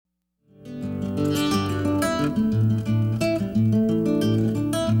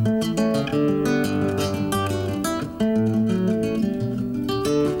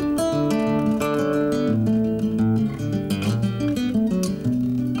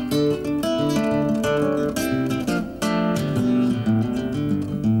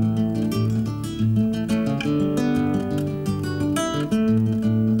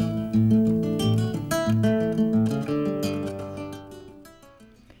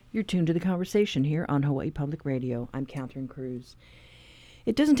You're tuned to The Conversation here on Hawaii Public Radio. I'm Catherine Cruz.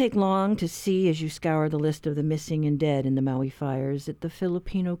 It doesn't take long to see as you scour the list of the missing and dead in the Maui fires that the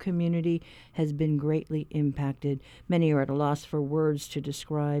Filipino community has been greatly impacted. Many are at a loss for words to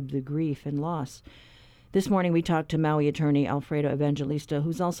describe the grief and loss. This morning we talked to Maui attorney Alfredo Evangelista,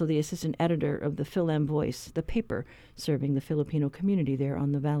 who's also the assistant editor of the Filam Voice, the paper serving the Filipino community there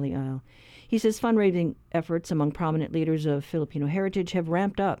on the Valley Isle. He says fundraising efforts among prominent leaders of Filipino heritage have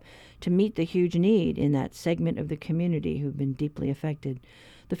ramped up to meet the huge need in that segment of the community who've been deeply affected.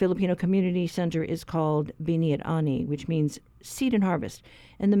 The Filipino Community Center is called Biniat Ani, which means seed and harvest,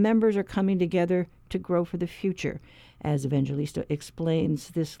 and the members are coming together to grow for the future. As Evangelista explains,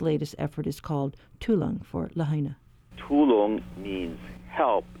 this latest effort is called Tulong for Lahaina. Tulong means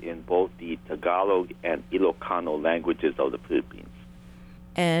help in both the Tagalog and Ilocano languages of the Philippines.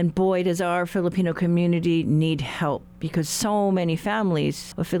 And boy, does our Filipino community need help, because so many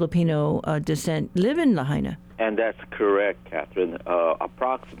families of Filipino descent live in Lahaina. And that's correct, Catherine.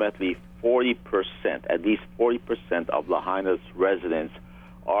 Approximately 40%, at least 40% of Lahaina's residents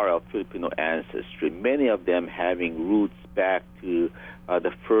are of Filipino ancestry, many of them having roots back to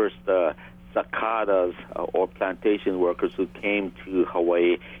the first Sakadas or plantation workers who came to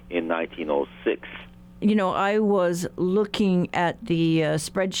Hawaii in 1906. You know, I was looking at the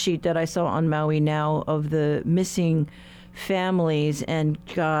spreadsheet that I saw on Maui Now of the missing families, and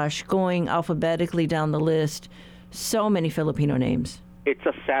gosh, going alphabetically down the list, so many Filipino names. It's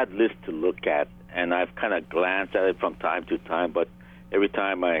a sad list to look at, and I've kind of glanced at it from time to time, but every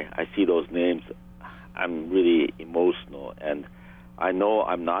time I see those names, I'm really emotional. And I know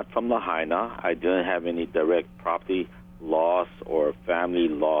I'm not from Lahaina. I didn't have any direct property loss or family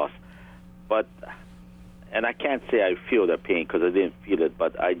loss. And I can't say I feel their pain because I didn't feel it,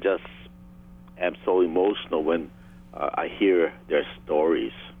 but I just am so emotional when I hear their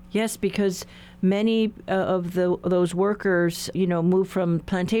stories. Yes, because many of those workers, move from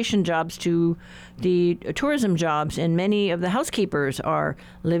plantation jobs to the tourism jobs, and many of the housekeepers are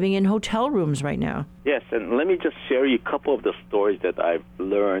living in hotel rooms right now. Yes, and let me just share you a couple of the stories that I've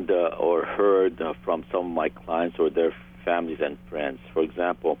learned or heard from some of my clients or their families and friends. For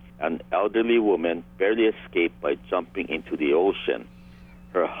example, an elderly woman barely escaped by jumping into the ocean.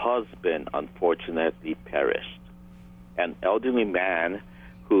 Her husband unfortunately perished. An elderly man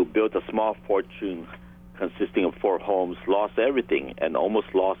who built a small fortune consisting of 4 homes lost everything and almost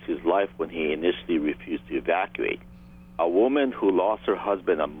lost his life when he initially refused to evacuate. A woman who lost her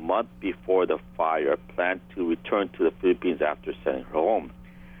husband a month before the fire planned to return to the Philippines after sending her home.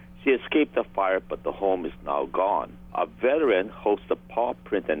 She escaped the fire, but the home is now gone. A veteran hopes the paw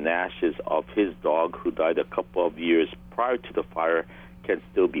print and ashes of his dog, who died a couple of years prior to the fire, can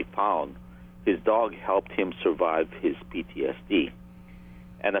still be found. His dog helped him survive his PTSD.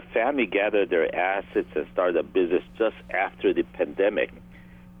 And a family gathered their assets and started a business just after the pandemic.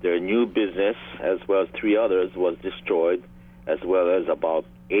 Their new business, as well as 3 others, was destroyed, as well as about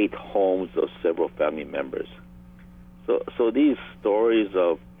 8 homes of several family members. So these stories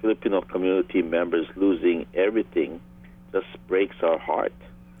of Filipino community members losing everything just breaks our heart.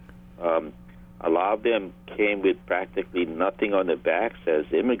 A lot of them came with practically nothing on their backs as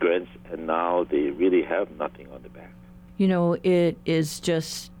immigrants, and now they really have nothing on their back. It is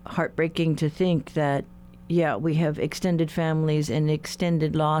just heartbreaking to think that, we have extended families and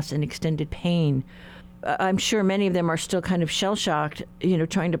extended loss and extended pain. I'm sure many of them are still kind of shell-shocked,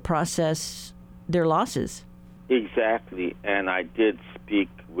 trying to process their losses. Exactly, and I did speak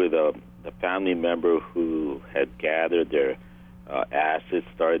with a family member who had gathered their assets,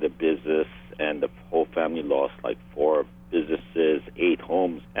 started a business, and the whole family lost like 4 businesses, 8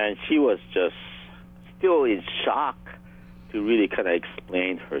 homes, and she was just still in shock to really kind of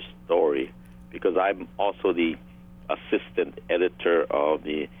explain her story, because I'm also the assistant editor of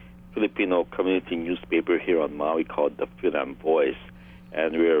the Filipino community newspaper here on Maui called the Filam Voice.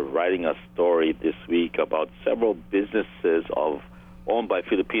 And we're writing a story this week about several businesses owned by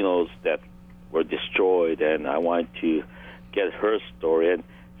Filipinos that were destroyed, and I wanted to get her story. And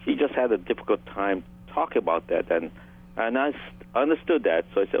she just had a difficult time talking about that, and I understood that.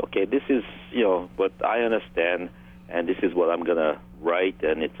 So I said, okay, this is what I understand, and this is what I'm going to write,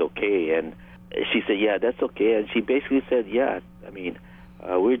 and it's okay. And she said, yeah, that's okay. And she basically said,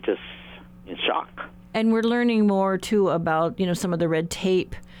 we're just in shock. And we're learning more, too, about, some of the red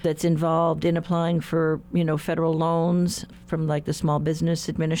tape that's involved in applying for, federal loans from, like, the Small Business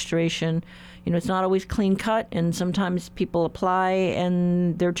Administration. It's not always clean cut, and sometimes people apply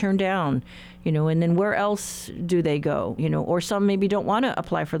and they're turned down. And then where else do they go? Or some maybe don't want to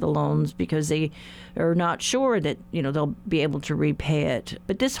apply for the loans because they are not sure that, they'll be able to repay it.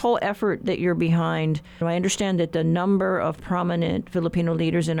 But this whole effort that you're behind, I understand that the number of prominent Filipino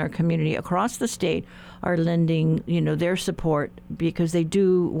leaders in our community across the state are lending, their support because they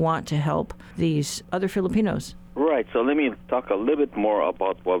do want to help these other Filipinos. Right. So let me talk a little bit more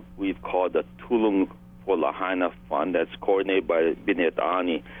about what we've called the Tulong for Lahaina Fund that's coordinated by Binhi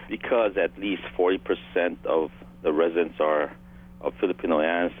Ani, because at least 40% of the residents are of Filipino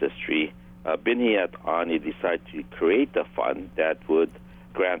ancestry. Binhi Ani decided to create a fund that would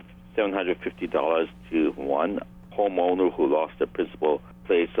grant $750 to one homeowner who lost their principal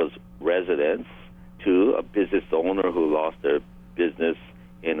place of residence, to a business owner who lost their business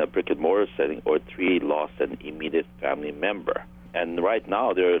in a brick-and-mortar setting, or three, lost an immediate family member. And right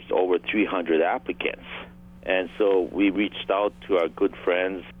now, there's over 300 applicants. And so we reached out to our good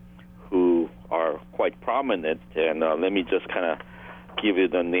friends who are quite prominent. And let me just kind of give you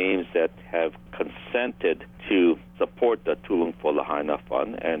the names that have consented to support the Tulong for Lahaina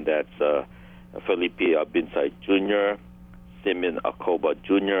Fund. And that's Felipe Binsay Jr., Simeon Acoba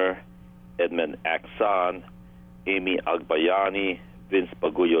Jr., Edmund Axan, Amy Agbayani, Vince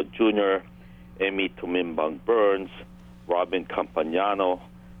Baguyo Jr., Amy Tumimbang Burns, Robin Campagnano,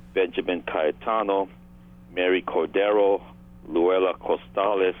 Benjamin Cayetano, Mary Cordero, Luella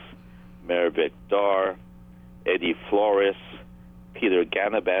Costales, Mervic Dar, Eddie Flores, Peter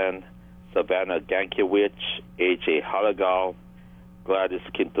Ganaban, Savannah Gankiewicz, A.J. Halagal, Gladys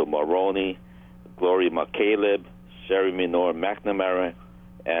Quinto Maroney, Glory McCaleb, Sherry Minor McNamara,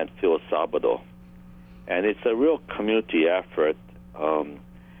 and Phil Sabado. And it's a real community effort.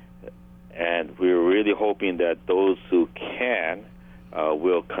 And we're really hoping that those who can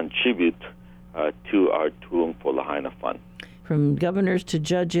will contribute to our Tulong for Lahaina Fund. From governors to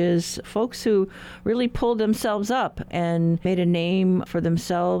judges, folks who really pulled themselves up and made a name for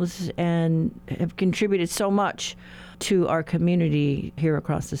themselves and have contributed so much to our community here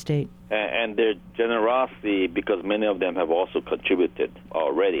across the state. And their generosity, because many of them have also contributed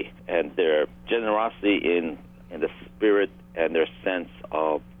already, and their generosity in the spirit and their sense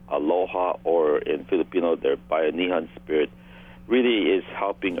of aloha, or in Filipino, their bayanihan spirit, really is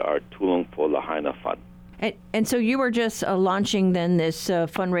helping our Tulong for Lahaina Fund. And so you were just launching then this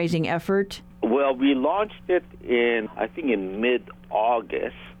fundraising effort? Well, we launched it in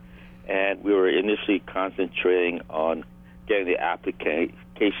mid-August, and we were initially concentrating on getting the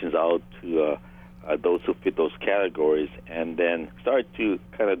applications out to those who fit those categories, and then started to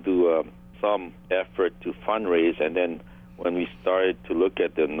kind of do some effort to fundraise. And then when we started to look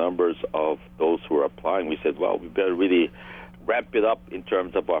at the numbers of those who are applying, we said, well, we better really ramp it up in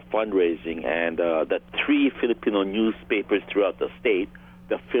terms of our fundraising. And the three Filipino newspapers throughout the state,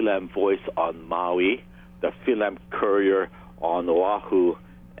 the Philam Voice on Maui, the Philam Courier on Oahu,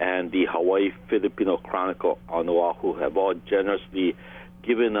 and the Hawaii Filipino Chronicle on Oahu, have all generously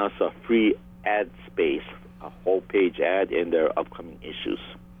given us a free ad space, a whole-page ad in their upcoming issues.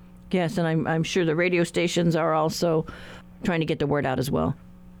 Yes, and I'm sure the radio stations are also trying to get the word out as well.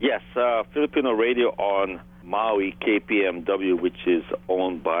 Yes, Filipino Radio on Maui, KPMW, which is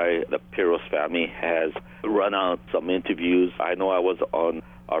owned by the Piros family, has run out some interviews. I know I was on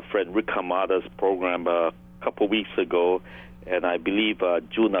our friend Rick Hamada's program a couple weeks ago, and I believe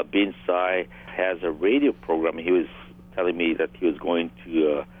Juna Binsai has a radio program. He was telling me that he was going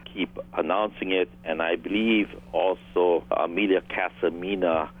to keep announcing it, and I believe also Amelia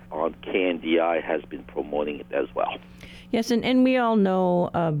Casamina on KNDI has been promoting it as well. Yes, and we all know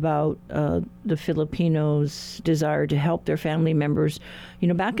about the Filipinos' desire to help their family members,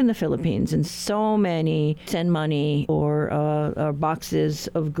 back in the Philippines, and so many send money or boxes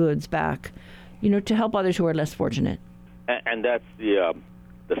of goods back, to help others who are less fortunate. And that's the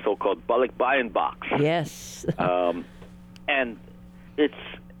so-called balikbayan box. Yes. And it's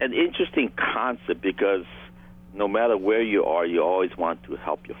an interesting concept because no matter where you are, you always want to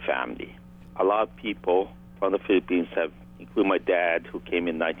help your family. A lot of people from the Philippines have, including my dad, who came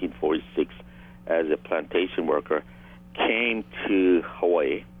in 1946 as a plantation worker, came to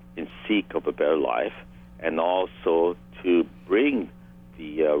Hawaii in seek of a better life, and also to bring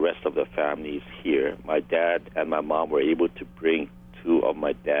the rest of the families here. My dad and my mom were able to bring two of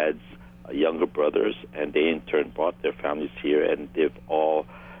my dad's younger brothers, and they in turn brought their families here, and they've all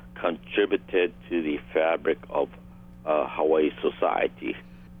contributed to the fabric of Hawaii society.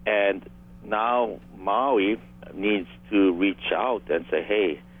 And now Maui needs to reach out and say,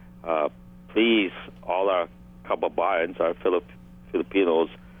 hey, please, all our kababayans, our Filipinos,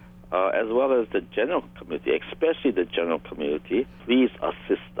 as well as the general community, especially the general community, please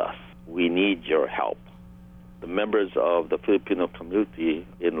assist us. we need your help. The members of the Filipino community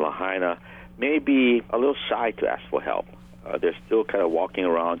in Lahaina may be a little shy to ask for help. They're still kind of walking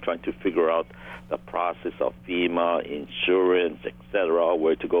around trying to figure out the process of FEMA, insurance, etc.,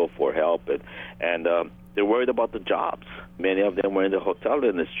 where to go for help. And they're worried about the jobs. Many of them were in the hotel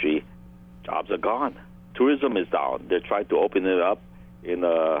industry. Jobs are gone. Tourism is down. They're trying to open it up in,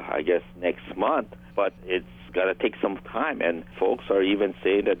 I guess, next month, but it's got to take some time, and folks are even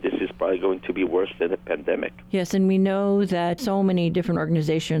saying that this is probably going to be worse than the pandemic. Yes, and we know that so many different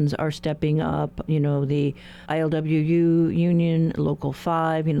organizations are stepping up, the ILWU union, Local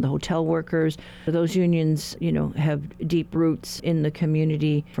 5, the hotel workers. Those unions, have deep roots in the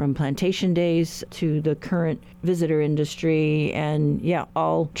community, from plantation days to the current visitor industry, and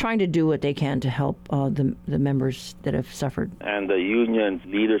all trying to do what they can to help the members that have suffered. And the union's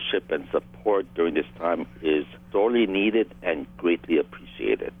leadership and support during this time is sorely needed and greatly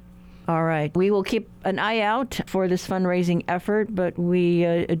appreciated. All right. We will keep an eye out for this fundraising effort, but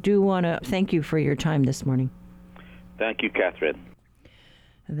we do want to thank you for your time this morning. Thank you, Catherine.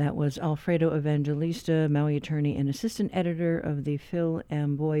 That was Alfredo Evangelista, Maui attorney and assistant editor of the Phil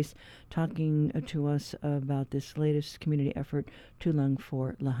and Voice, talking to us about this latest community effort, Tulang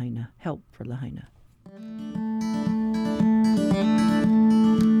for Lahaina, Help for Lahaina.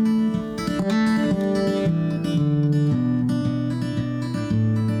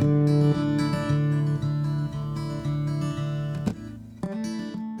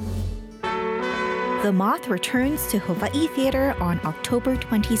 The Moth returns to Hawaii Theater on October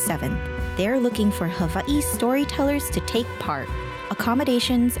 27th. They're looking for Hawaii storytellers to take part.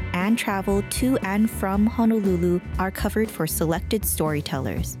 Accommodations and travel to and from Honolulu are covered for selected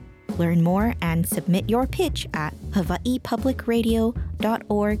storytellers. Learn more and submit your pitch at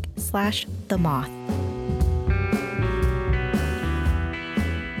hawaiipublicradio.org/themoth.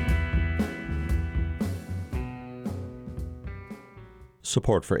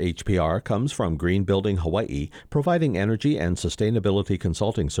 Support for HPR comes from Green Building Hawaii, providing energy and sustainability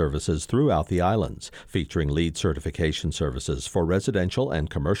consulting services throughout the islands, featuring LEED certification services for residential and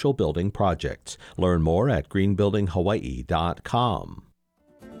commercial building projects. Learn more at greenbuildinghawaii.com.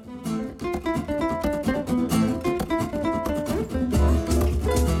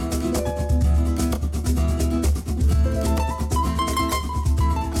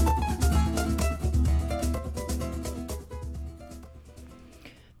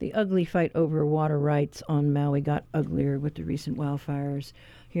 The ugly fight over water rights on Maui got uglier with the recent wildfires.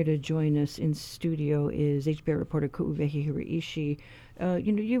 Here to join us in studio is HBR reporter Ku'uwehi Hiraishi.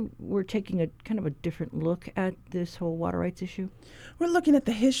 You were taking a kind of a different look at this whole water rights issue. We're looking at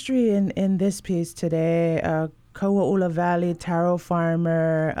the history in this piece today. Kaua'ula Valley taro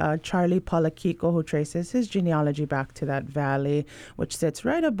farmer Charlie Palakiko, who traces his genealogy back to that valley, which sits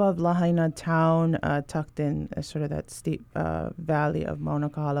right above Lahaina town, tucked in sort of that steep valley of Mauna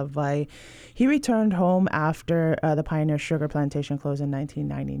Kahala Vai. He returned home after the Pioneer Sugar Plantation closed in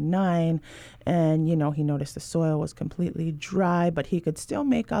 1999, and he noticed the soil was completely dry, but he could still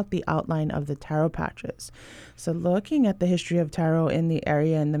make out the outline of the taro patches. So looking at the history of taro in the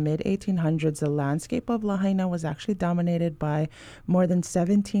area in the mid-1800s, the landscape of Lahaina was actually dominated by more than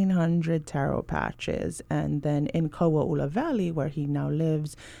 1,700 taro patches. And then in Kaua'ula Valley, where he now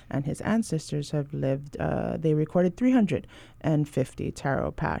lives and his ancestors have lived, they recorded 350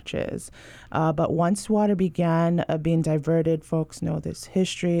 taro patches. But once water began being diverted, folks know this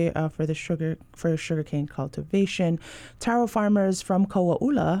history for sugarcane cultivation. Taro farmers from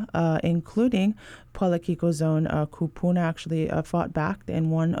Kaua'ula, including Palakiko's own Kupuna, actually fought back in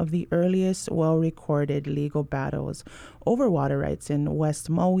one of the earliest well-recorded legal battles over water rights in West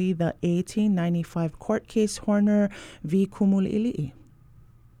Maui, the 1895 court case Horner v. Kumuli'ili'i.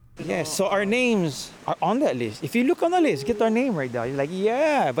 Yes, so our names are on that list. If you look on the list, get our name right there. You're like,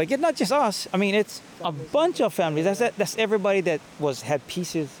 yeah, but not just us. I mean, it's a bunch of families. That's everybody that had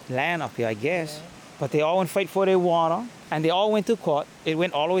pieces land up here, I guess. But they all went fight for their water, and they all went to court. It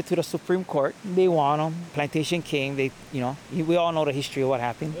went all the way to the Supreme Court. They won them. Plantation came. We all know the history of what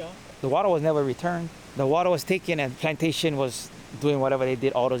happened. Yeah. The water was never returned. The water was taken, and plantation was doing whatever they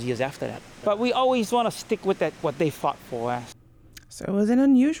did all those years after that. But we always want to stick with that, what they fought for. So it was an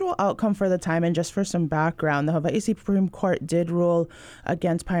unusual outcome for the time, and just for some background, the Hawaii Supreme Court did rule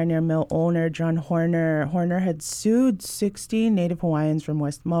against Pioneer Mill owner John Horner. Horner had sued 60 Native Hawaiians from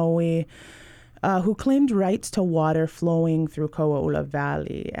West Maui who claimed rights to water flowing through Kaua'ula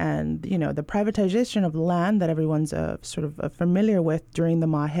Valley. And, the privatization of land that everyone's familiar with during the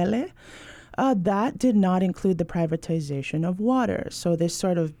Mahele That did not include the privatization of water. So this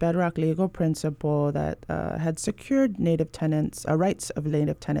sort of bedrock legal principle that had secured native tenants, rights of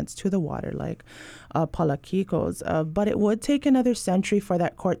native tenants to the water, like Palakikos. But it would take another century for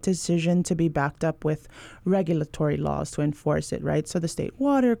that court decision to be backed up with regulatory laws to enforce it, right? So the state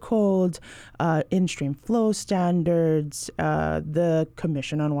water code, in-stream flow standards, the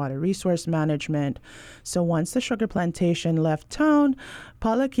Commission on Water Resource Management. So once the sugar plantation left town,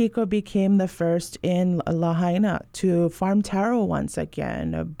 Palakiko became the first in Lahaina to farm taro once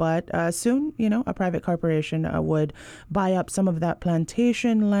again. But soon, a private corporation would buy up some of that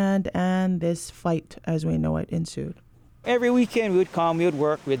plantation land, and this fight, as we know it, ensued. Every weekend we would come, we would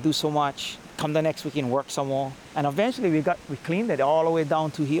work, we'd do so much. Come the next weekend, work some more. And eventually we cleaned it all the way down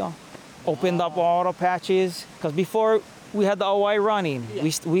to here. Opened up all the patches. Because before we had the Hawaiʻi running,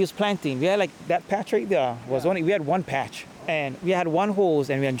 we was planting. We had like that patch right there. We had one patch. And we had one hose,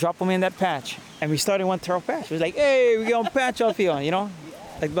 and we had drop them in that patch. And we started one taro patch. It was like, hey, we got a patch up here,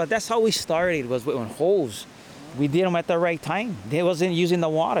 but that's how we started, was with one hose. We did them at the right time. They wasn't using the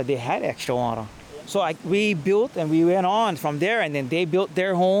water. They had extra water. So we built, and we went on from there, and then they built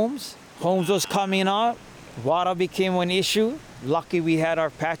their homes. Homes was coming up. Water became an issue. Lucky we had our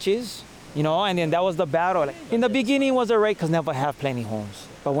patches, and then that was the battle. In the beginning, it was all right because never have plenty homes.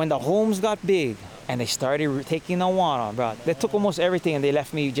 But when the homes got big, and they started taking the water, bro, they took almost everything, and they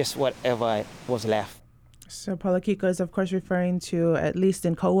left me just whatever was left. So Palakiko is, of course, referring to, at least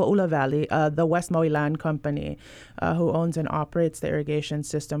in Kauaʻula Valley, the West Maui Land Company, who owns and operates the irrigation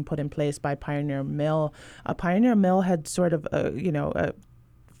system put in place by Pioneer Mill. Pioneer Mill had sort of,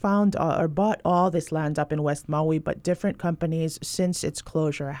 found or bought all this land up in West Maui, but different companies since its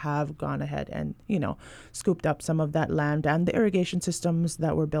closure have gone ahead and, scooped up some of that land and the irrigation systems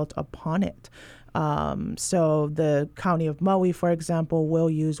that were built upon it. So the county of Maui, for example,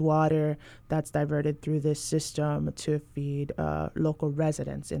 will use water that's diverted through this system to feed local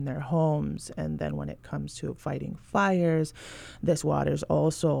residents in their homes. And then when it comes to fighting fires, this water is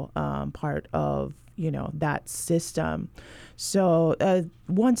also part of that system. So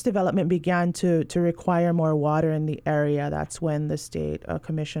once development began to require more water in the area, that's when the State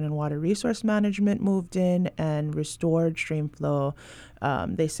Commission on Water Resource Management moved in and restored stream flow.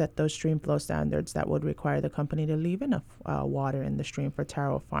 They set those stream flow standards that would require the company to leave enough water in the stream for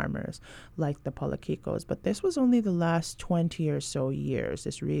taro farmers like the Palakikos. But this was only the last 20 or so years,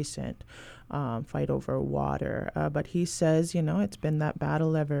 this recent fight over water. But he says, it's been that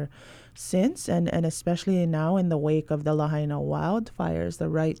battle ever since, and especially now in the wake of the Lahaina wildfires, the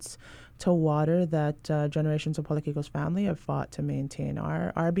rights to water that generations of Palakikos family have fought to maintain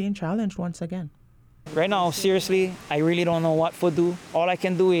are being challenged once again. Right now, seriously, I really don't know what to do. All I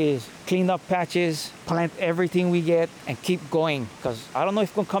can do is clean up patches, plant everything we get, and keep going. Because I don't know if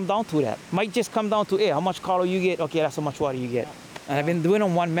it's going to come down to that. Might just come down to, hey, how much color you get? Okay, that's how much water you get. And I've been doing it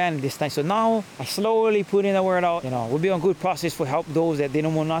on one man this time. So now I slowly put in the word out. We'll be on good process for help those that they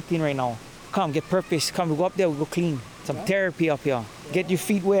don't want nothing right now. Come, get purpose. Come, we go up there, we go clean. Some therapy up here. Get your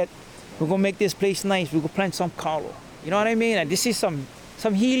feet wet. We're going to make this place nice. We're going to plant some color. You know what I mean? And this is some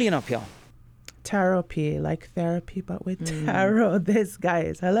healing up here. Therapy, like therapy, but with taro. This guy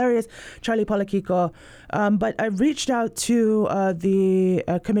is hilarious, Charlie Palakiko. But I reached out to the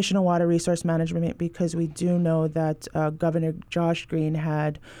Commission on Water Resource Management because we do know that Governor Josh Green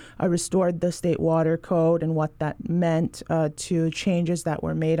had restored the state water code and what that meant to changes that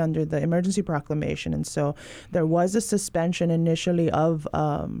were made under the emergency proclamation. And so there was a suspension initially of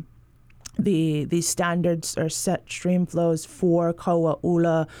the standards or set stream flows for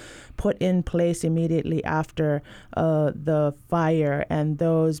Kauaʻula put in place immediately after the fire, and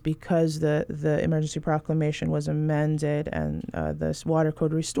those, because the emergency proclamation was amended and this water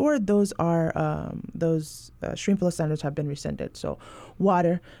code restored, those stream flow standards have been rescinded. So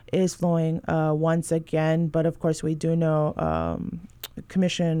water is flowing once again, but of course we do know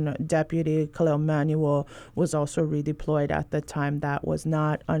Commission Deputy Kaleo Manuel was also redeployed at the time. That was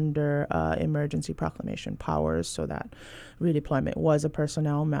not under emergency proclamation powers, so that redeployment was a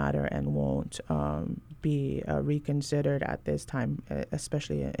personnel matter and won't be reconsidered at this time,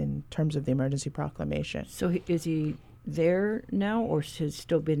 especially in terms of the emergency proclamation. So is he there now, or has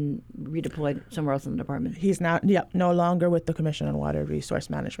still been redeployed somewhere else in the department? He's not, no longer with the Commission on Water Resource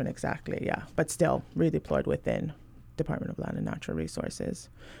Management, exactly, but still redeployed within Department of Land and Natural Resources.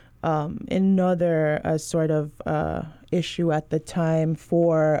 Another sort of issue at the time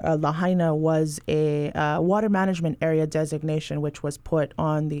for Lahaina was a water management area designation, which was put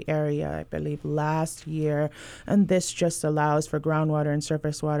on the area, I believe, last year. And this just allows for groundwater and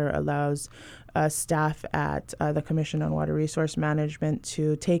surface water, allows staff at the Commission on Water Resource Management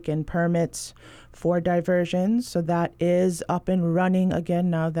to take in permits for diversions. So that is up and running again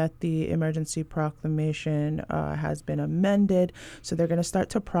now that the emergency proclamation has been amended. So they're going to start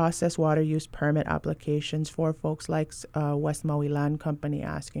to process water use permit applications for folks like West Maui Land Company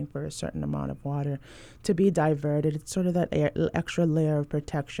asking for a certain amount of water to be diverted. It's sort of that extra layer of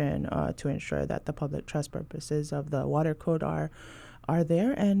protection to ensure that the public trust purposes of the water code are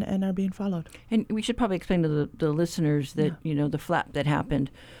there and are being followed. And we should probably explain to the listeners that, the flap that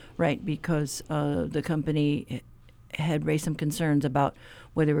happened, right, because the company had raised some concerns about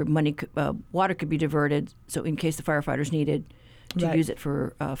whether water could be diverted, so in case the firefighters needed to use it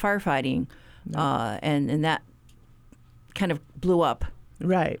for firefighting, and that kind of blew up.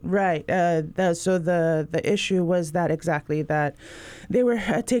 Right. So the issue was that they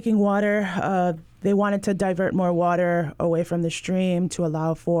were taking water. They wanted to divert more water away from the stream to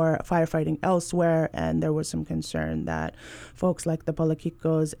allow for firefighting elsewhere, and there was some concern that folks like the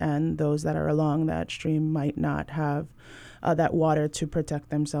Palakikos and those that are along that stream might not have that water to protect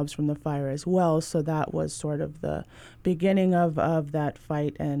themselves from the fire as well. So that was sort of the beginning of that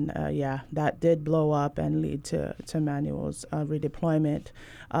fight, and that did blow up and lead to Manuel's redeployment.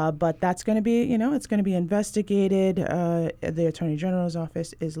 But that's going to be, it's going to be investigated. The Attorney General's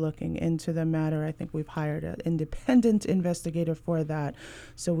office is looking into the matter. I think we've hired an independent investigator for that.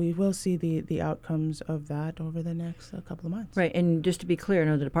 So we will see the outcomes of that over the next couple of months. Right, and just to be clear, I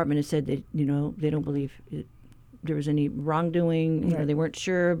know the department has said that, they don't believe there was any wrongdoing. They weren't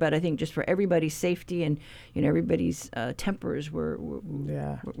sure, but I think just for everybody's safety and everybody's tempers were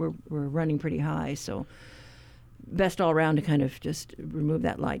running pretty high. So best all around to kind of just remove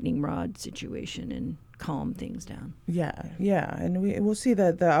that lightning rod situation and calm things down. And we'll see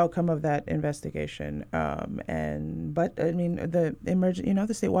the outcome of that investigation. But I mean,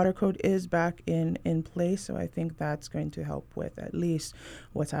 the state water code is back in place, so I think that's going to help with at least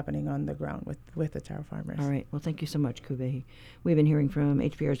what's happening on the ground with the taro farmers. All right. Well, thank you so much, Kuvehi. We've been hearing from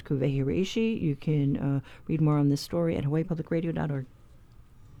HPR's Kuvehi Reishi. You can read more on this story at hawaiipublicradio.org.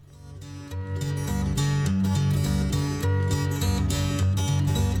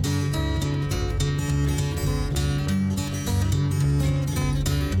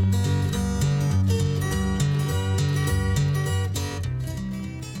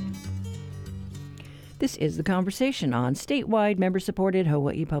 This is The Conversation on statewide, member-supported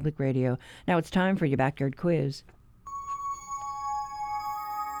Hawaii Public Radio. Now it's time for your backyard quiz.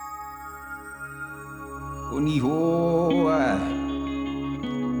 Oni hoa,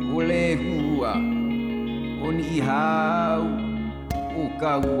 ole hua, oni hau, o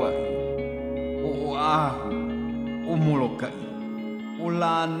kauai, o ahu, o molokai, o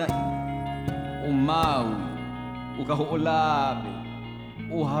lanai, o Maui, o kaho'olabe,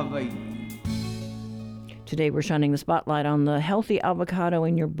 o Hawaii. Today we're shining the spotlight on the healthy avocado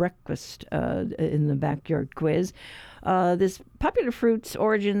in your breakfast in the backyard quiz. This popular fruit's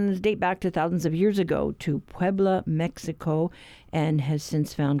origins date back to thousands of years ago to Puebla, Mexico, and has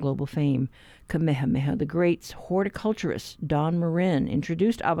since found global fame. Kamehameha the Great's horticulturist Don Marin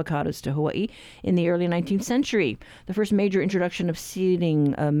introduced avocados to Hawaii in the early 19th century. The first major introduction of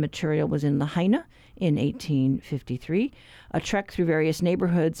seeding material was in Lahaina in 1853. A trek through various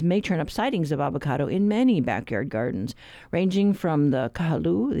neighborhoods may turn up sightings of avocado in many backyard gardens, ranging from the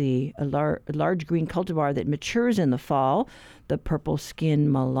kahalu, the large green cultivar that matures in the fall, the purple skin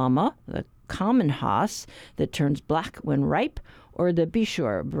malama, the common hass that turns black when ripe, or the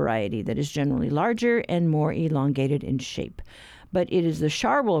bishor variety that is generally larger and more elongated in shape. But it is the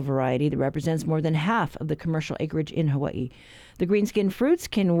charwol variety that represents more than half of the commercial acreage in Hawaii. The green-skinned fruits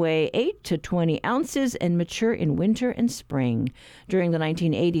can weigh 8 to 20 ounces and mature in winter and spring. During the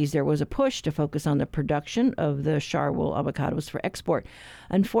 1980s, there was a push to focus on the production of the charwol avocados for export.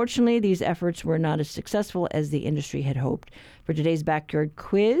 Unfortunately, these efforts were not as successful as the industry had hoped. For today's backyard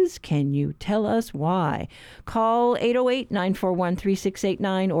quiz, can you tell us why? Call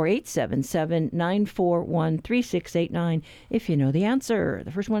 808-941-3689 or 877-941-3689 if you know the answer.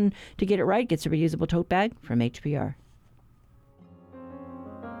 The first one to get it right gets a reusable tote bag from HPR.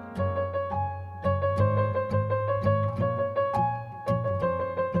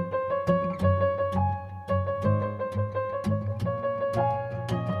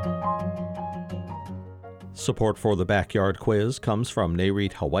 Support for the Backyard Quiz comes from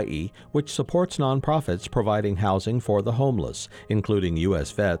Native Hawaiian, which supports nonprofits providing housing for the homeless, including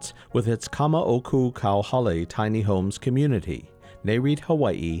U.S. vets, with its Kama'oku Kauhale Tiny Homes community.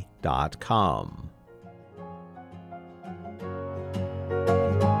 NativeHawaii.com.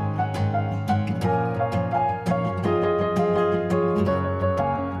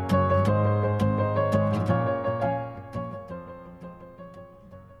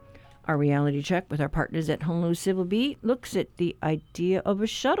 Our reality check with our partners at Honolulu Civil Beat looks at the idea of a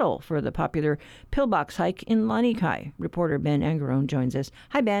shuttle for the popular pillbox hike in Lanikai. Reporter Ben Angarone joins us.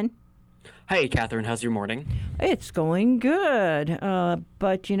 Hi, Ben. Hey, Catherine. How's your morning? It's going good.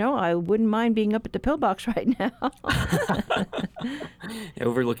 But, I wouldn't mind being up at the pillbox right now.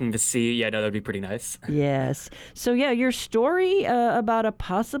 Overlooking the sea. Yeah, no, that'd be pretty nice. Yes. So, your story about a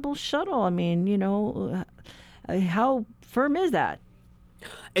possible shuttle. I mean, how firm is that?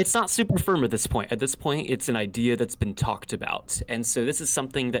 It's not super firm at this point. At this point, it's an idea that's been talked about. And so this is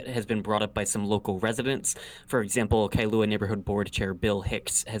something that has been brought up by some local residents. For example, Kailua Neighborhood Board Chair Bill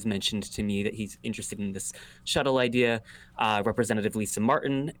Hicks has mentioned to me that he's interested in this shuttle idea. Representative Lisa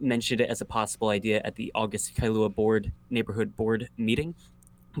Martin mentioned it as a possible idea at the August Kailua Neighborhood Board meeting.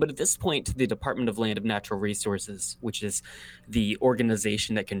 But at this point, the Department of Land and Natural Resources, which is the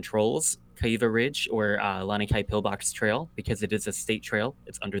organization that controls Kaiva Ridge or Lanikai Pillbox Trail, because it is a state trail,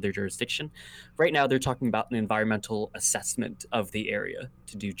 it's under their jurisdiction. Right now, they're talking about an environmental assessment of the area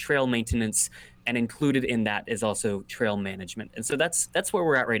to do trail maintenance, and included in that is also trail management. And so that's where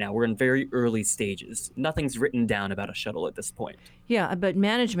we're at right now. We're in very early stages. Nothing's written down about a shuttle at this point. Yeah, but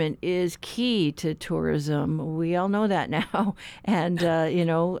management is key to tourism. We all know that now. And,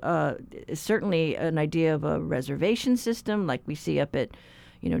 certainly an idea of a reservation system like we see up at,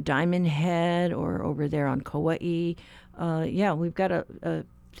 Diamond Head or over there on Kauai. We've got to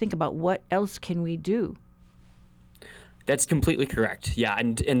think about what else can we do. That's completely correct. Yeah,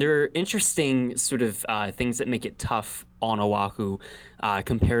 and there are interesting sort of things that make it tough on Oahu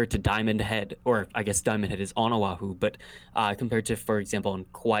compared to Diamond Head, or I guess Diamond Head is on Oahu, but compared to, for example, on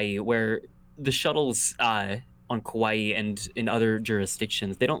Kauai, where the shuttles on Kauai and in other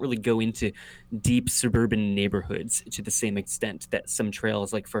jurisdictions, they don't really go into deep suburban neighborhoods to the same extent that some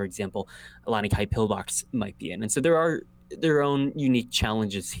trails, like, for example, Lanikai Pillbox might be in. And so there are their own unique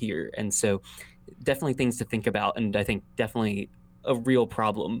challenges here. And so definitely things to think about, and I think definitely a real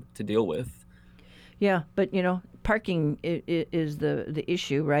problem to deal with. Yeah, but parking is the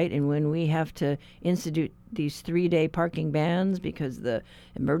issue, right? And when we have to institute these 3-day parking bans because the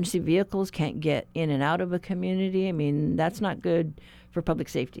emergency vehicles can't get in and out of a community, I mean, that's not good for public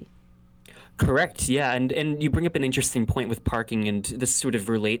safety. Correct. Yeah. And you bring up an interesting point with parking, and this sort of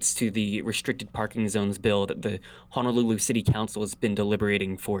relates to the restricted parking zones bill that the Honolulu City Council has been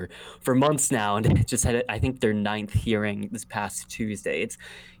deliberating for months now, and it just had, I think, their 9th hearing this past Tuesday.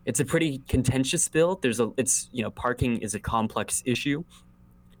 It's a pretty contentious bill. Parking is a complex issue.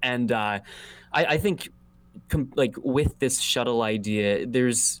 And I think with this shuttle idea,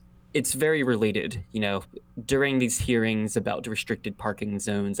 it's very related. During these hearings about restricted parking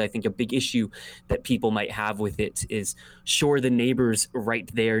zones, I think a big issue that people might have with it is, sure, the neighbors right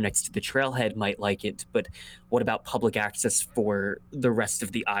there next to the trailhead might like it, but what about public access for the rest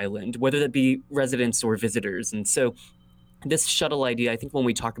of the island, whether that be residents or visitors? And so this shuttle idea, I think when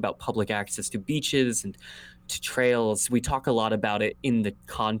we talk about public access to beaches and to trails, we talk a lot about it in the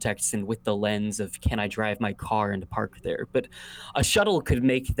context and with the lens of, can I drive my car and park there? But a shuttle could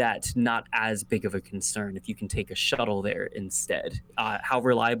make that not as big of a concern if you can take a shuttle there instead. How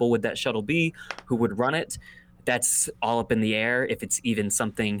reliable would that shuttle be? Who would run it? That's all up in the air, if it's even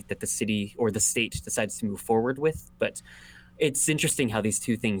something that the city or the state decides to move forward with. But it's interesting how these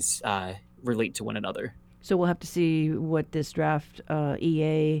two things relate to one another. So we'll have to see what this draft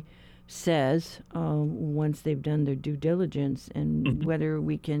EA says once they've done their due diligence, and whether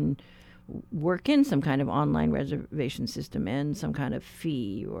we can work in some kind of online reservation system and some kind of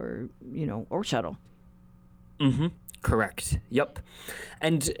fee or shuttle. Correct. Yep.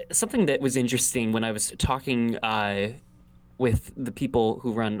 And something that was interesting when I was talking with the people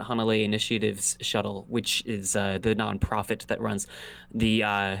who run Hanalei Initiatives Shuttle, which is the nonprofit that runs the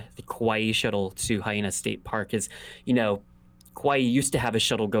Kauai shuttle to Haina State Park, is, Kauai used to have a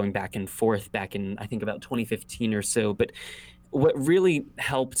shuttle going back and forth back in, I think, about 2015 or so, but what really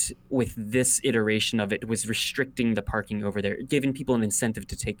helped with this iteration of it was restricting the parking over there, giving people an incentive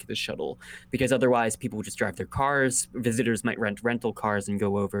to take the shuttle, because otherwise people would just drive their cars. Visitors might rent rental cars and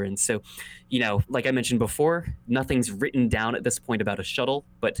go over. And so, like I mentioned before, nothing's written down at this point about a shuttle,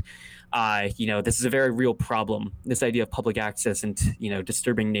 but this is a very real problem, this idea of public access and,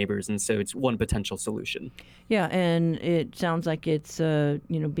 disturbing neighbors. And so it's one potential solution. Yeah, and it sounds like it's,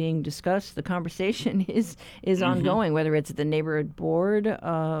 being discussed. The conversation is ongoing, whether it's at the neighborhood board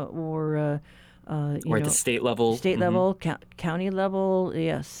or at the state level. Level, county level.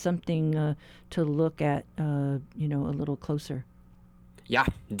 Yes, something to look at, a little closer. Yeah,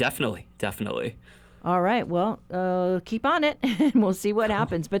 definitely. All right. Well, keep on it, and we'll see what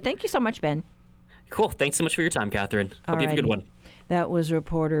happens. But thank you so much, Ben. Cool. Thanks so much for your time, Catherine. Hope you have a good one. That was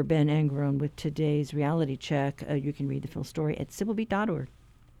reporter Ben Angron with today's reality check. You can read the full story at civilbeat.org.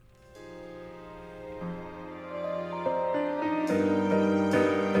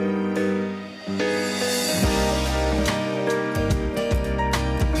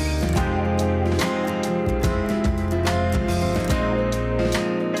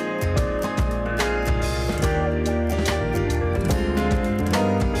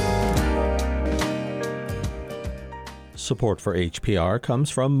 Support for HPR comes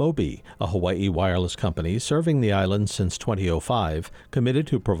from Mobi, a Hawaii wireless company serving the island since 2005, committed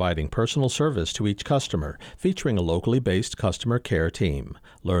to providing personal service to each customer, featuring a locally based customer care team.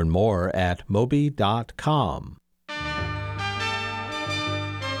 Learn more at mobi.com.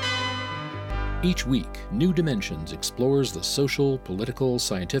 Each week, New Dimensions explores the social, political,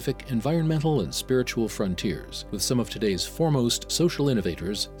 scientific, environmental, and spiritual frontiers with some of today's foremost social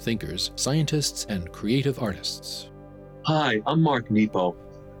innovators, thinkers, scientists, and creative artists. Hi, I'm Mark Nepo,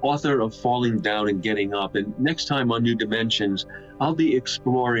 author of Falling Down and Getting Up, and next time on New Dimensions, I'll be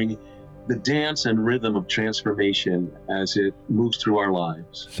exploring the dance and rhythm of transformation as it moves through our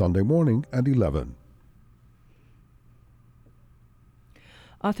lives. Sunday morning at 11.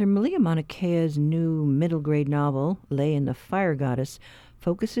 Author Malia Mauna Kea's new middle grade novel, Lay in the Fire Goddess,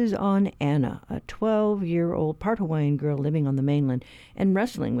 focuses on Anna, a 12-year-old part Hawaiian girl living on the mainland and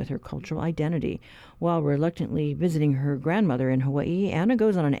wrestling with her cultural identity. While reluctantly visiting her grandmother in Hawaii, Anna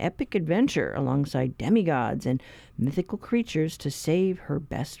goes on an epic adventure alongside demigods and mythical creatures to save her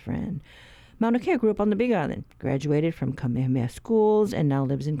best friend. Mauna Kea grew up on the Big Island, graduated from Kamehameha schools, and now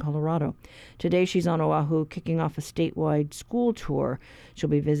lives in Colorado. Today she's on Oahu kicking off a statewide school tour.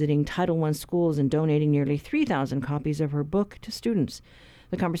 She'll be visiting Title I schools and donating nearly 3,000 copies of her book to students.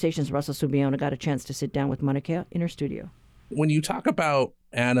 The Conversation's Russell Subiona got a chance to sit down with Mauna Kea in her studio. When you talk about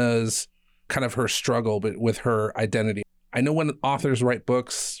Anna's kind of her struggle with her identity, I know when authors write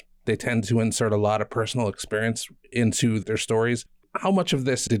books, they tend to insert a lot of personal experience into their stories. How much of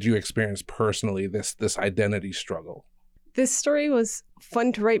this did you experience personally, this identity struggle? This story was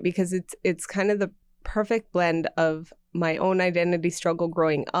fun to write because it's kind of the perfect blend of my own identity struggle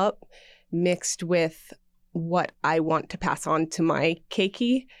growing up mixed with what I want to pass on to my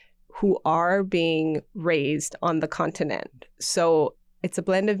keiki who are being raised on the continent. So it's a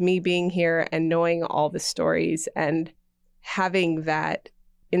blend of me being here and knowing all the stories and having that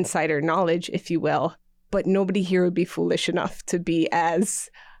insider knowledge, if you will. But nobody here would be foolish enough to be as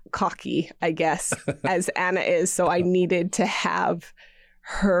cocky, I guess, as Anna is. So I needed to have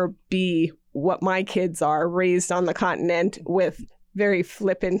her be what my kids are, raised on the continent with very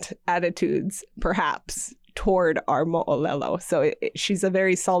flippant attitudes, perhaps, toward our mo'olelo. So she's a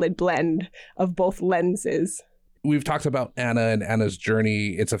very solid blend of both lenses. We've talked about Anna and Anna's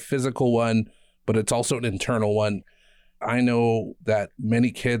journey. It's a physical one, but it's also an internal one. I know that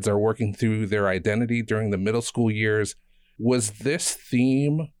many kids are working through their identity during the middle school years. Was this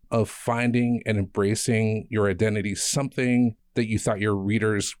theme of finding and embracing your identity something that you thought your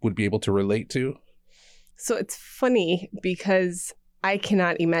readers would be able to relate to? So it's funny because I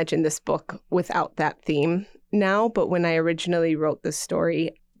cannot imagine this book without that theme now. But when I originally wrote the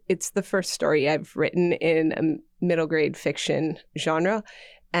story, it's the first story I've written in a middle grade fiction genre.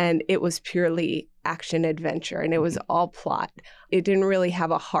 And it was purely action adventure and it was all plot. It didn't really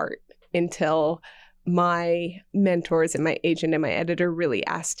have a heart until my mentors and my agent and my editor really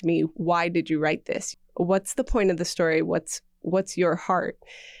asked me, why did you write this? What's the point of the story? What's your heart?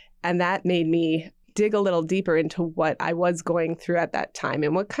 And that made me dig a little deeper into what I was going through at that time.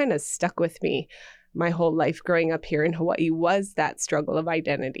 And what kind of stuck with me my whole life growing up here in Hawaii was that struggle of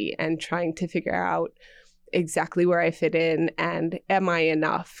identity and trying to figure out exactly where I fit in and am I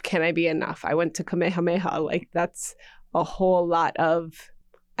enough? Can I be enough? I went to Kamehameha. Like that's a whole lot of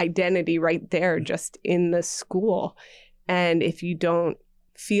identity right there just in the school. And if you don't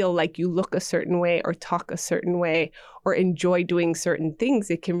feel like you look a certain way or talk a certain way or enjoy doing certain things,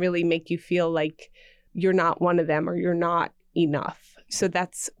 it can really make you feel like you're not one of them or you're not enough. So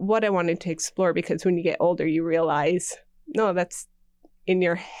that's what I wanted to explore, because when you get older, you realize, no, that's in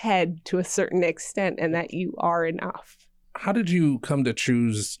your head to a certain extent, and that you are enough. How did you come to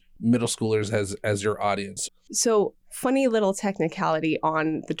choose middle schoolers as your audience? So, funny little technicality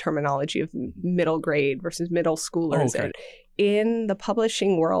on the terminology of middle grade versus middle schoolers. Okay. In the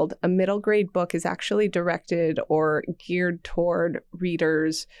publishing world, a middle grade book is actually directed or geared toward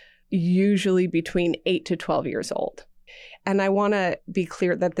readers usually between 8 to 12 years old. And I want to be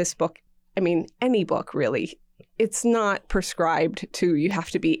clear that this book, I mean, any book really, it's not prescribed to you have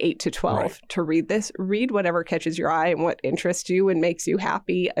to be 8 to 12 to read this. Read whatever catches your eye and what interests you and makes you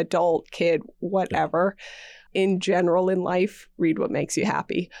happy, adult, kid, whatever. In general in life, read what makes you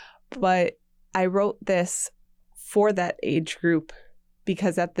happy. But I wrote this for that age group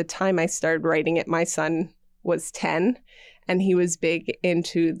because at the time I started writing it, my son was 10 and he was big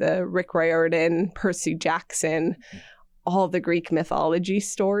into the Rick Riordan, Percy Jackson, all the Greek mythology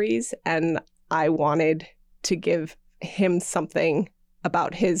stories. And I wanted to give him something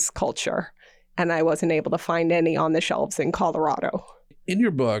about his culture. And I wasn't able to find any on the shelves in Colorado. In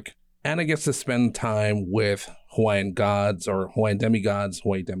your book, Anna gets to spend time with Hawaiian gods or Hawaiian demigods,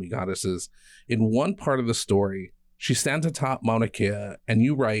 Hawaii demigoddesses. In one part of the story, she stands atop Mauna Kea, and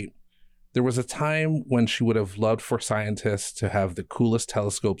you write, there was a time when she would have loved for scientists to have the coolest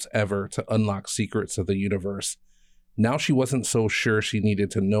telescopes ever to unlock secrets of the universe. Now she wasn't so sure she needed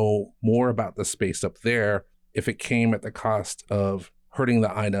to know more about the space up there if it came at the cost of hurting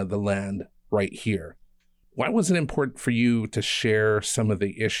the Aina, the land, right here. Why was it important for you to share some of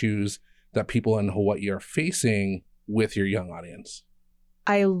the issues that people in Hawaii are facing with your young audience?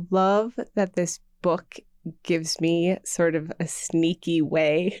 I love that this book gives me sort of a sneaky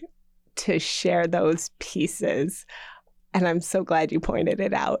way to share those pieces. And I'm so glad you pointed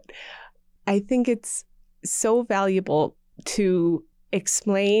it out. I think it's so valuable to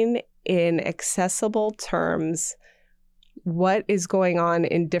explain in accessible terms what is going on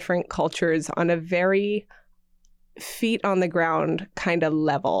in different cultures on a very feet on the ground kind of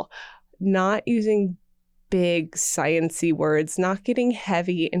level, not using big sciencey words, not getting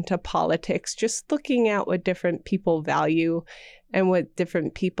heavy into politics, just looking at what different people value and what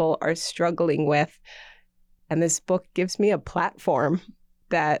different people are struggling with. And this book gives me a platform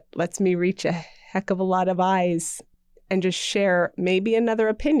that lets me reach a heck of a lot of eyes and just share maybe another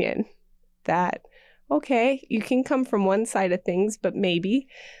opinion that, okay, you can come from one side of things, but maybe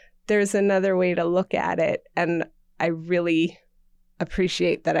there's another way to look at it. And I really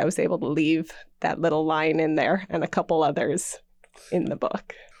appreciate that I was able to leave that little line in there and a couple others in the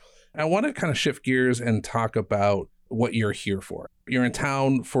book. I want to kind of shift gears and talk about what you're here for. You're in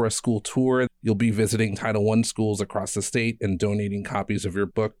town for a school tour. You'll be visiting Title I schools across the state and donating copies of your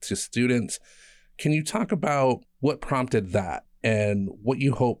book to students. Can you talk about what prompted that and what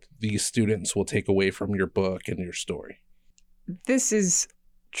you hope these students will take away from your book and your story? This is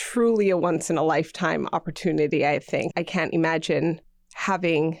truly a once-in-a-lifetime opportunity, I think. I can't imagine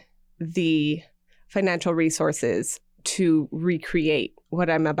having the financial resources to recreate what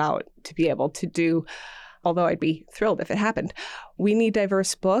I'm about to be able to do, although I'd be thrilled if it happened. We need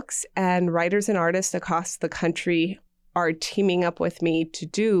diverse books, and writers and artists across the country are teaming up with me to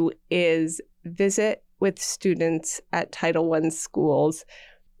do is visit with students at Title I schools,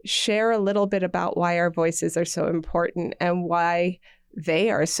 share a little bit about why our voices are so important and why they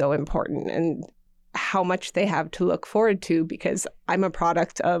are so important and how much they have to look forward to, because I'm a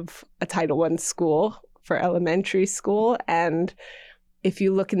product of a Title I school for elementary school. And if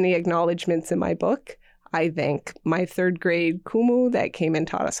you look in the acknowledgments in my book, I thank my third grade kumu that came and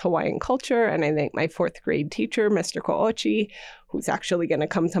taught us Hawaiian culture. And I thank my fourth grade teacher, Mr. Ko'ochi, who's actually going to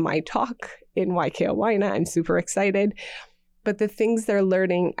come to my talk in Waikea. I'm super excited. But the things they're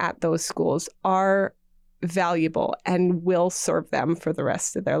learning at those schools are valuable and will serve them for the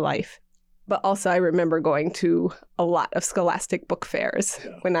rest of their life. But also I remember going to a lot of scholastic book fairs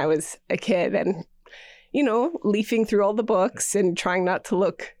when I was a kid and, you know, leafing through all the books and trying not to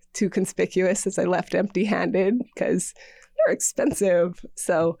look too conspicuous as I left empty-handed because they're expensive.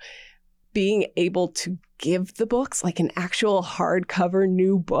 So being able to give the books, like an actual hardcover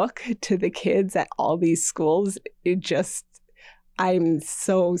new book to the kids at all these schools, I'm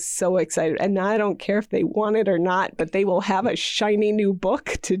so excited. And I don't care if they want it or not, but they will have a shiny new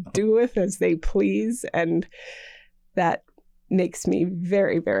book to do with as they please. And that makes me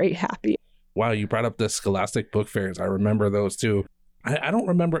very, very happy. Wow, you brought up the scholastic book fairs. I remember those too. I don't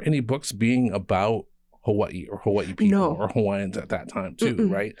remember any books being about Hawaii or Hawaii people or Hawaiians at that time too,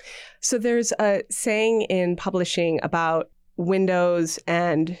 right? So there's a saying in publishing about windows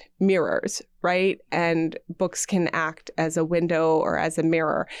and mirrors, right? And books can act as a window or as a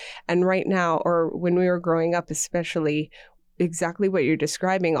mirror. And right now, or when we were growing up especially, exactly what you're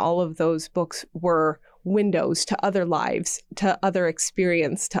describing, all of those books were windows to other lives, to other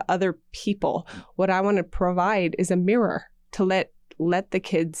experience, to other people. What I want to provide is a mirror to let the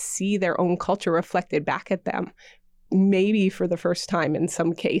kids see their own culture reflected back at them, maybe for the first time in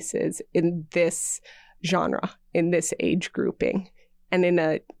some cases in this genre, in this age grouping, and in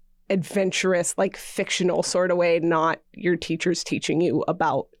a adventurous, like fictional sort of way, not your teachers teaching you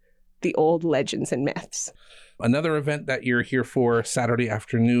about the old legends and myths. Another event that you're here for, Saturday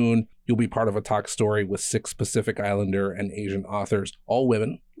afternoon, you'll be part of a talk story with 6 Pacific Islander and Asian authors, all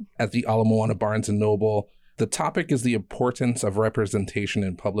women, at the Ala Moana Barnes & Noble. The topic is the importance of representation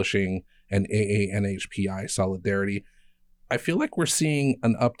in publishing and AA-NHPI solidarity. I feel like we're seeing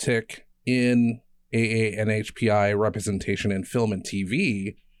an uptick in AA-NHPI representation in film and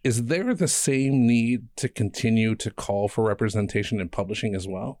TV. Is there the same need to continue to call for representation in publishing as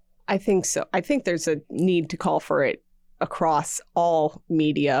well? I think so. I think there's a need to call for it across all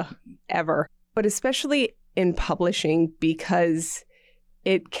media ever, but especially in publishing, because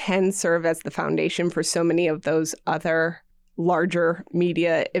it can serve as the foundation for so many of those other larger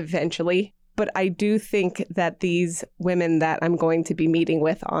media eventually. But I do think that these women that I'm going to be meeting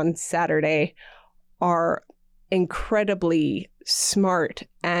with on Saturday are incredibly smart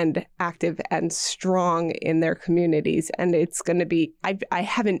and active and strong in their communities. And it's going to be, I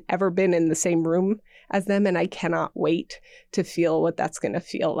haven't ever been in the same room as them, and I cannot wait to feel what that's going to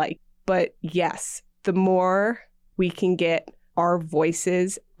feel like. But yes, the more we can get our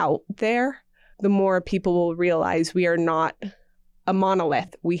voices out there, the more people will realize we are not a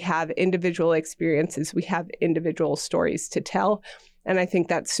monolith. We have individual experiences. We have individual stories to tell. And I think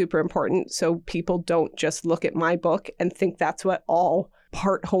that's super important. So people don't just look at my book and think that's what all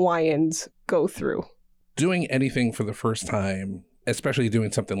part Hawaiians go through. Doing anything for the first time, especially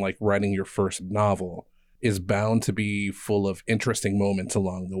doing something like writing your first novel, is bound to be full of interesting moments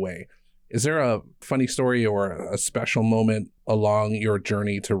along the way. Is there a funny story or a special moment along your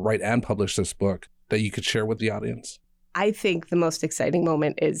journey to write and publish this book that you could share with the audience? I think the most exciting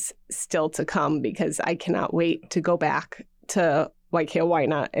moment is still to come, because I cannot wait to go back to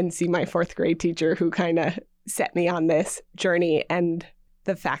Waikiawaina and see my 4th grade teacher who kind of set me on this journey. And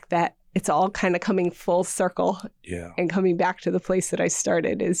the fact that it's all kind of coming full circle and coming back to the place that I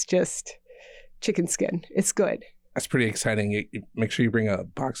started is just chicken skin. It's good. That's pretty exciting. You make sure you bring a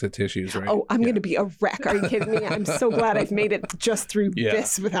box of tissues, right? Oh, I'm going to be a wreck. Are you kidding me? I'm so glad I've made it just through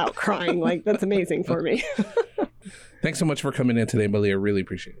this without crying. Like, that's amazing for me. Thanks so much for coming in today, Malia. Really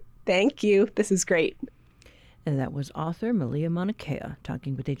appreciate it. Thank you. This is great. And that was author Malia Manakea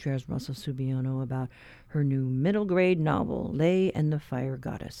talking with HR's Russell Subiano about her new middle grade novel, Lei and the Fire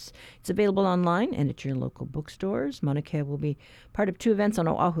Goddess. It's available online and at your local bookstores. Manakea will be part of 2 events on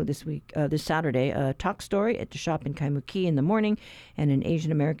Oahu this Saturday, a talk story at the shop in Kaimuki in the morning, and an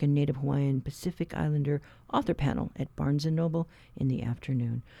Asian American Native Hawaiian Pacific Islander author panel at Barnes & Noble in the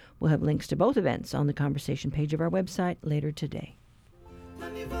afternoon. We'll have links to both events on the conversation page of our website later today.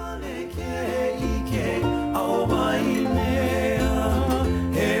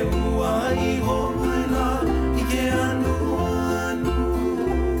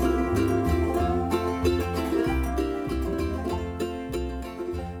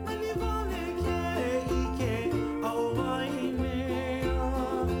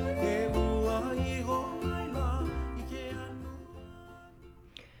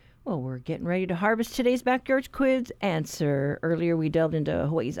 Well, we're getting ready to harvest today's Backyard Quiz answer. Earlier, we delved into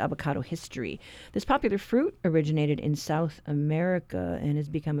Hawaii's avocado history. This popular fruit originated in South America and has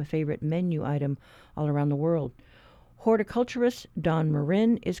become a favorite menu item all around the world. Horticulturist Don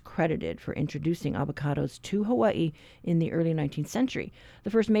Marin is credited for introducing avocados to Hawaii in the early 19th century.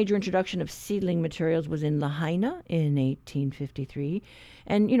 The first major introduction of seedling materials was in Lahaina in 1853.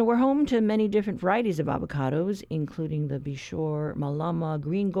 And, we're home to many different varieties of avocados, including the Bishore, Malama,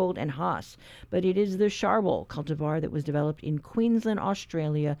 Green Gold, and Haas. But it is the Charbel cultivar that was developed in Queensland,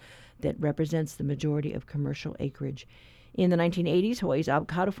 Australia, that represents the majority of commercial acreage. In the 1980s, Hawaii's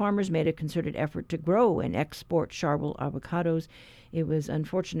avocado farmers made a concerted effort to grow and export Charbel avocados. It was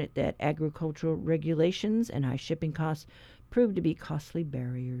unfortunate that agricultural regulations and high shipping costs proved to be costly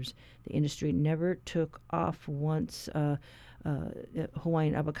barriers. The industry never took off once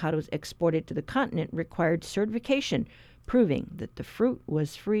Hawaiian avocados exported to the continent required certification, proving that the fruit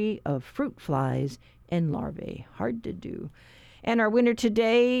was free of fruit flies and larvae. Hard to do. And our winner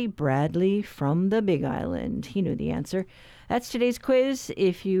today, Bradley from the Big Island. He knew the answer. That's today's quiz.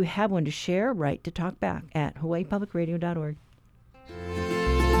 If you have one to share, write to talkback at hawaiipublicradio.org.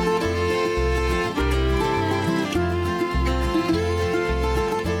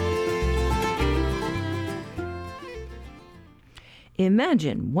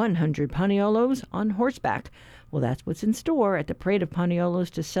 Imagine 100 Paniolos on horseback. Well, that's what's in store at the Parade of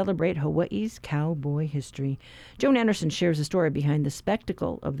Paniolos to celebrate Hawaii's cowboy history. Joan Anderson shares the story behind the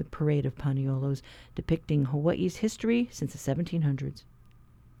spectacle of the Parade of Paniolos, depicting Hawaii's history since the 1700s.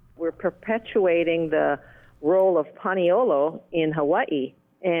 We're perpetuating the role of Paniolo in Hawaii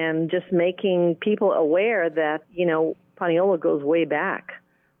and just making people aware that, Paniolo goes way back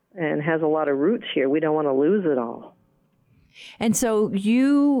and has a lot of roots here. We don't want to lose it all. And so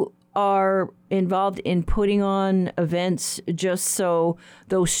you are involved in putting on events just so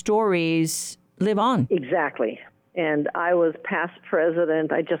those stories live on. Exactly. And I was past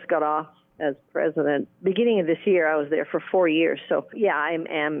president. I just got off as president. Beginning of this year, I was there for 4 years. So, yeah, I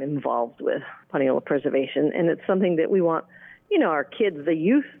am involved with Paniolo Preservation. And it's something that we want, our kids, the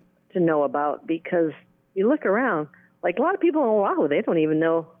youth, to know about, because you look around, like a lot of people in Oahu, they don't even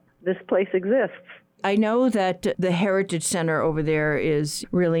know this place exists. I know that the Heritage Center over there is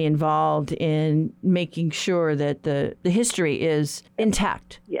really involved in making sure that the history is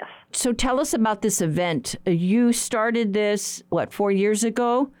intact. Yes. So tell us about this event. You started this, 4 years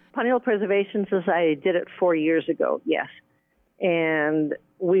ago? Paniolo Preservation Society did it 4 years ago, yes. And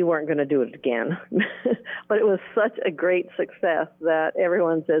we weren't going to do it again. But it was such a great success that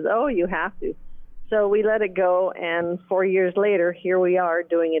everyone says, oh, you have to. So we let it go, and 4 years later, here we are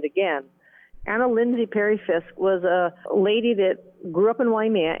doing it again. Anna Lindsay Perry Fisk was a lady that grew up in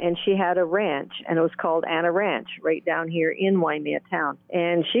Waimea, and she had a ranch, and it was called Anna Ranch right down here in Waimea town.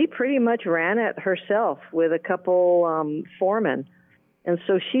 And she pretty much ran it herself with a couple foremen. And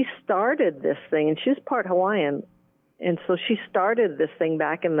so she started this thing, and she's part Hawaiian. And so she started this thing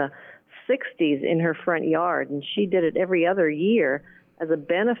back in the 60s in her front yard, and she did it every other year as a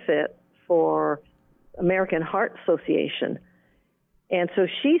benefit for American Heart Association. And so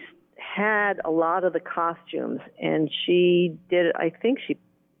she had a lot of the costumes, and she did it, I think she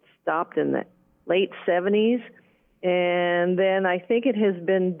stopped in the late 70s, and then I think it has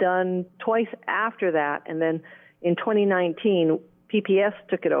been done twice after that, and then in 2019 PPS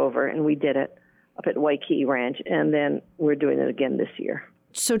took it over and we did it up at Waikiki Ranch, and then we're doing it again this year.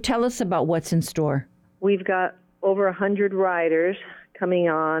 So tell us about what's in store. We've got over 100 riders coming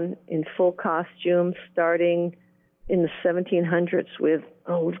on in full costume starting in the 1700s with,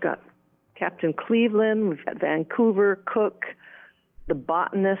 we've got Captain Cleveland, we've got Vancouver, Cook, the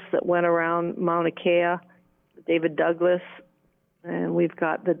botanists that went around Mauna Kea, David Douglas, and we've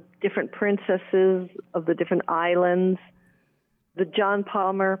got the different princesses of the different islands. The John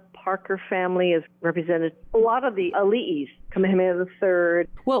Palmer Parker family is represented. A lot of the Ali'is, Kamehameha III.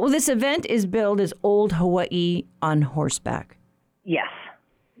 Well, this event is billed as Old Hawaii on horseback. Yes.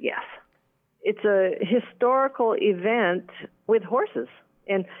 It's a historical event with horses.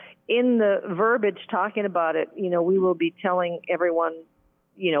 And in the verbiage talking about it, we will be telling everyone,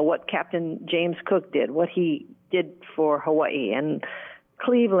 what Captain James Cook did, what he did for Hawaii, and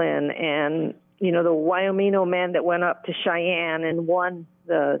Cleveland, and, the Waiomino man that went up to Cheyenne and won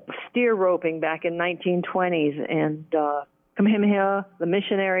the steer roping back in 1920s, and Kamehameha, the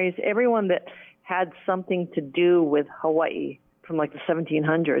missionaries, everyone that had something to do with Hawaii from like the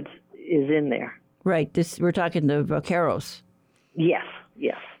 1700s is in there. Right. We're talking the vaqueros. Yes.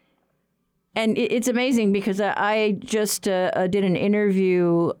 And it's amazing because I just did an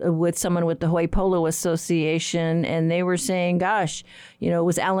interview with someone with the Hawaii Polo Association, and they were saying, gosh, it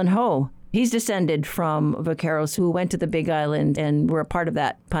was Alan Ho. He's descended from vaqueros who went to the Big Island and were a part of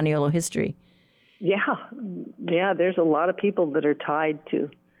that Paniolo history. Yeah, there's a lot of people that are tied to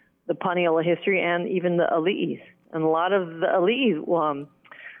the Paniolo history and even the Ali'is. And a lot of the Ali'is,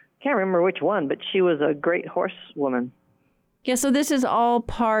 can't remember which one, but she was a great horsewoman. Yeah, so this is all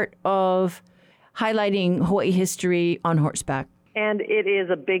part of highlighting Hawaii history on horseback. And it is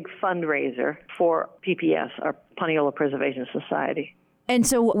a big fundraiser for PPS, our Paniolo Preservation Society. And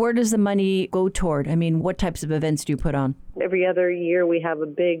so where does the money go toward? I mean, what types of events do you put on? Every other year we have a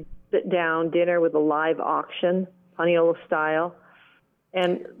big sit-down dinner with a live auction, Paniolo style.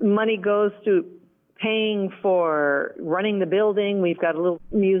 And money goes to paying for running the building. We've got a little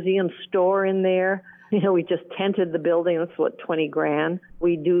museum store in there. We just tented the building. That's $20,000.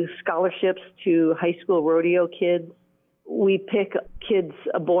 We do scholarships to high school rodeo kids. We pick kids,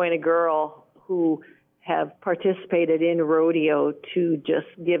 a boy and a girl, who have participated in rodeo to just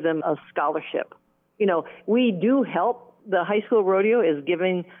give them a scholarship. We do help the high school rodeo is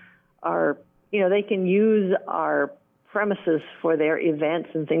giving they can use our premises for their events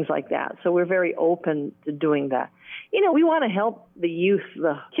and things like that. So we're very open to doing that. We want to help the youth,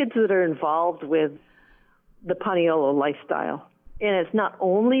 the kids that are involved with the Paniolo lifestyle. And it's not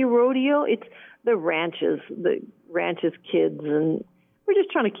only rodeo, it's the ranches kids, and we're just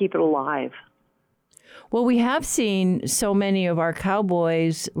trying to keep it alive. Well, we have seen so many of our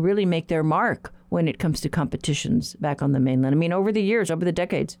cowboys really make their mark when it comes to competitions back on the mainland. I mean, over the years, over the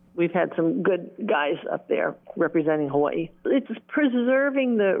decades. We've had some good guys up there representing Hawaii. It's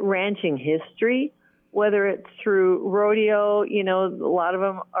preserving the ranching history, whether it's through rodeo, a lot of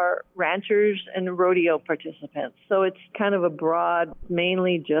them are ranchers and rodeo participants. So it's kind of a broad,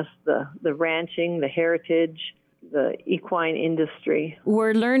 mainly just the ranching, the heritage, the equine industry.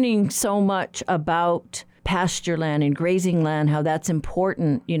 We're learning so much about pasture land and grazing land, how that's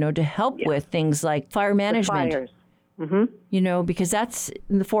important, to help with things like fire management. The fires. Mm-hmm. Because that's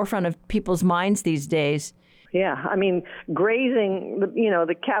in the forefront of people's minds these days. Yeah, I mean, grazing,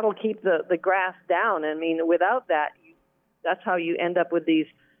 the cattle keep the grass down. I mean, without that, that's how you end up with these,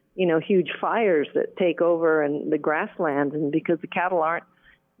 huge fires that take over and the grasslands, and because the cattle aren't,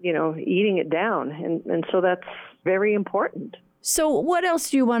 eating it down. And so that's very important. So what else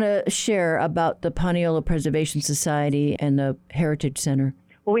do you want to share about the Paniolo Preservation Society and the Heritage Center?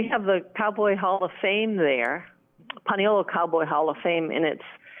 Well, we have the Cowboy Hall of Fame there, Paniolo Cowboy Hall of Fame, and it's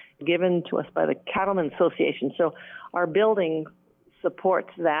given to us by the Cattlemen Association. So our building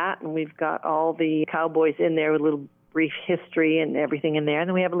supports that, and we've got all the cowboys in there with a little brief history and everything in there. And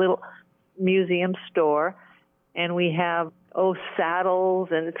then we have a little museum store, and we have saddles,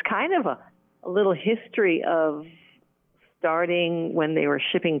 and it's kind of a little history of starting when they were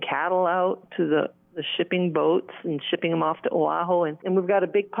shipping cattle out to the shipping boats and shipping them off to Oahu. And we've got a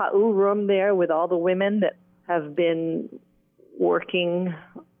big pa'u room there with all the women that have been working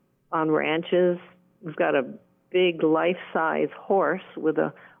on ranches. We've got a big life-size horse with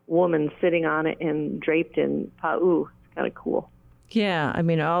a woman sitting on it and draped in pa'u. It's kind of cool. Yeah, I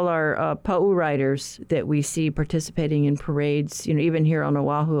mean, all our pa'u riders that we see participating in parades, even here on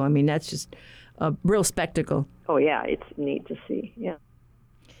Oahu, I mean, that's just a real spectacle. Oh, yeah, it's neat to see, yeah.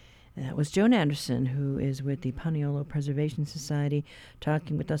 And that was Joan Anderson, who is with the Paniolo Preservation Society,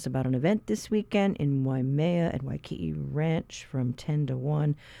 talking with us about an event this weekend in Waimea at Waikiki Ranch from 10 to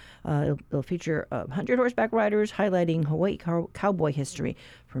 1. It'll feature 100 horseback riders highlighting Hawaii cowboy history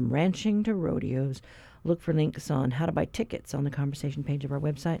from ranching to rodeos. Look for links on how to buy tickets on the conversation page of our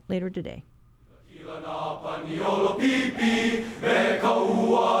website later today.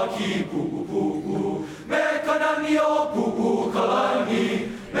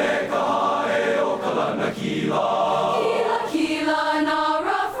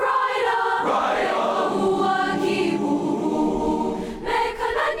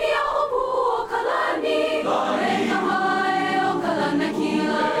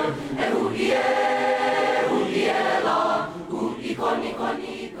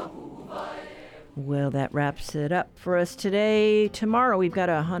 Well, that wraps it up for us today. Tomorrow, we've got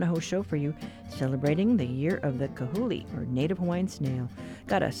a Hanaho show for you, celebrating the year of the kahuli, or Native Hawaiian snail.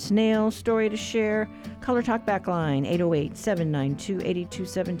 Got a snail story to share. Color Talk Back line,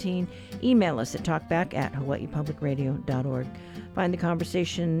 808-792-8217. Email us at talkback@hawaiipublicradio.org. Find the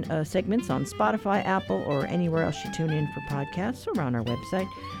conversation segments on Spotify, Apple, or anywhere else you tune in for podcasts or on our website.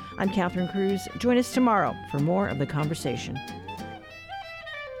 I'm Catherine Cruz. Join us tomorrow for more of the conversation.